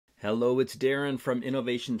Hello, it's Darren from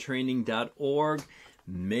innovationtraining.org.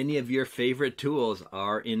 Many of your favorite tools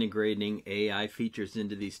are integrating AI features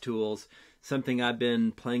into these tools. Something I've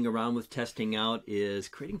been playing around with, testing out, is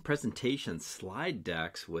creating presentations, slide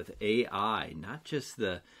decks with AI, not just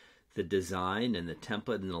the design and the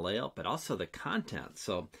template and the layout, but also the content.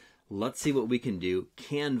 So let's see what we can do.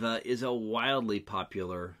 Canva is a wildly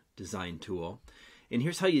popular design tool. And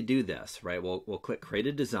here's how you do this, right? We'll click Create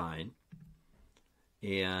a Design.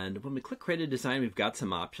 And when we click Create a Design, we've got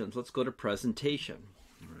some options. Let's go to Presentation.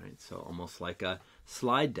 All right, so almost like a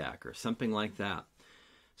slide deck or something like that.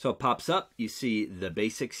 So it pops up. You see the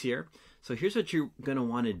basics here. So here's what you're going to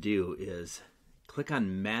want to do is click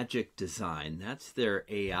on Magic Design. That's their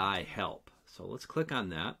AI help. So let's click on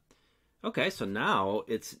that. Okay, so now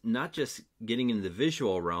it's not just getting into the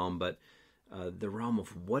visual realm, but the realm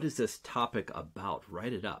of what is this topic about?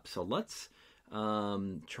 Write it up. So let's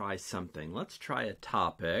try something. Let's try a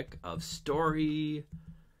topic of storytelling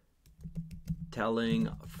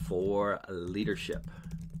for leadership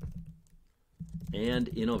and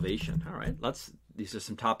innovation. All right, these are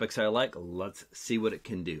some topics I like. Let's see what it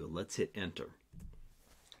can do. Let's hit enter.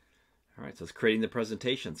 All right, so it's creating the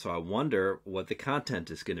presentation. So I wonder what the content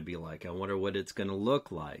is going to be like. I wonder what it's going to look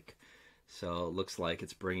like. So it looks like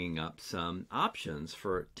it's bringing up some options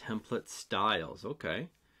for template styles. Okay.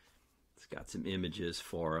 It's got some images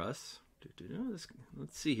for us.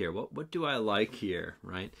 Let's see here. What do I like here,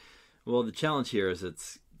 right? Well, the challenge here is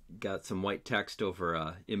it's got some white text over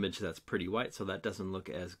an image that's pretty white, so that doesn't look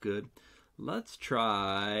as good. Let's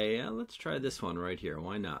try this one right here.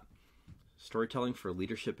 Why not? Storytelling for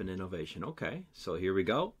leadership and innovation. Okay, so here we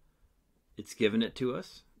go. It's given it to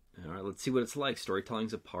us. All right, let's see what it's like. Storytelling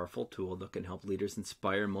is a powerful tool that can help leaders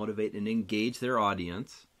inspire, motivate, and engage their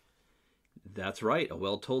audience. That's right. A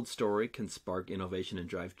well-told story can spark innovation and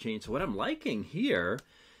drive change. So what I'm liking here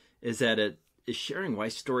is that it is sharing why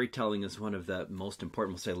storytelling is one of the most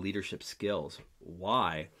important, we'll say, leadership skills.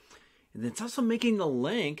 Why? And it's also making the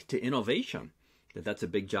link to innovation. That's a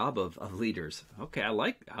big job of leaders. Okay, I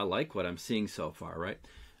like what I'm seeing so far, right?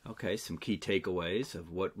 Okay, some key takeaways of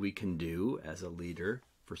what we can do as a leader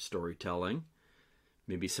for storytelling.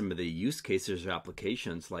 Maybe some of the use cases or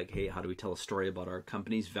applications like, hey, how do we tell a story about our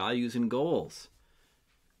company's values and goals?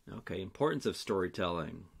 Okay, importance of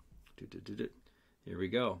storytelling. Here we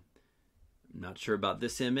go. I'm not sure about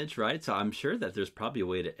this image, right? So I'm sure that there's probably a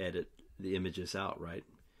way to edit the images out, right?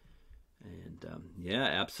 And yeah,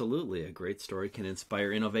 absolutely. A great story can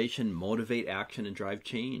inspire innovation, motivate action, and drive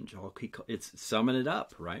change. It's summing it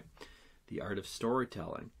up, right? The art of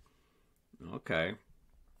storytelling. Okay.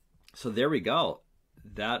 So there we go.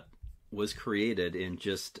 That was created in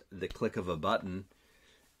just the click of a button.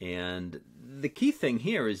 And the key thing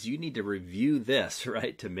here is you need to review this,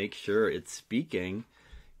 right, to make sure it's speaking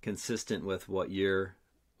consistent with what you're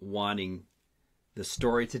wanting the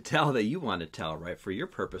story to tell that you want to tell, right, for your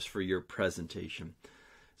purpose, for your presentation.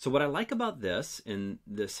 So what I like about this and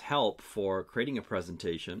this help for creating a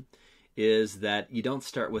presentation is that you don't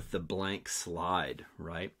start with the blank slide,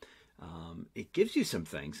 right? It gives you some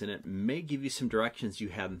things, and it may give you some directions you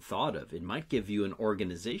hadn't thought of. It might give you an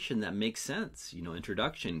organization that makes sense. You know,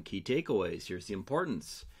 introduction, key takeaways, here's the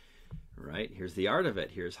importance, right? Here's the art of it.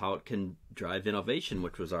 Here's how it can drive innovation,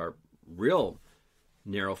 which was our real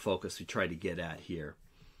narrow focus we tried to get at here.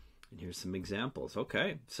 And here's some examples.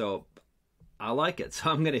 Okay, so I like it. So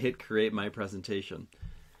I'm going to hit create my presentation.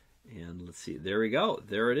 And let's see, there we go.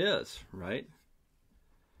 There it is, right?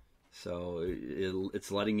 So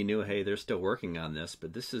it's letting you know, hey, they're still working on this,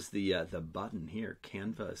 but this is the button here,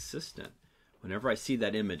 Canva Assistant. Whenever I see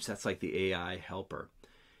that image, that's like the AI helper.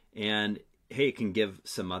 And hey, it can give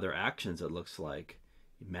some other actions, it looks like.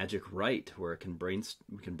 Magic Write, where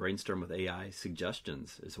we can brainstorm with AI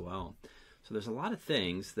suggestions as well. So there's a lot of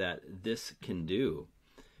things that this can do.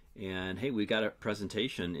 And hey, we got a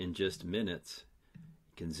presentation in just minutes.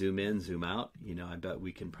 You can zoom in, zoom out. You know, I bet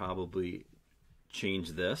we can probably change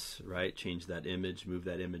this, right? Change that image, move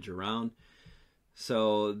that image around.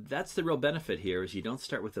 So that's the real benefit here is you don't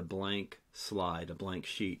start with a blank slide, a blank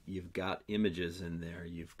sheet. You've got images in there.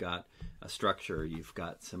 You've got a structure. You've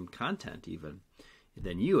got some content even. And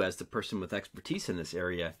then you, as the person with expertise in this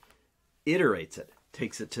area, iterates it,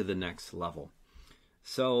 takes it to the next level.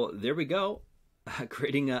 So there we go,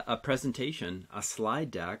 creating a presentation, a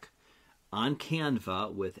slide deck on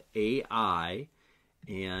Canva with AI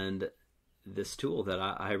and this tool that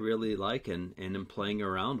I really like and am playing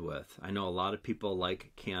around with. I know a lot of people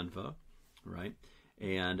like Canva, right?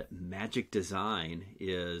 And Magic Design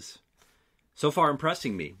is so far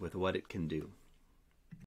impressing me with what it can do.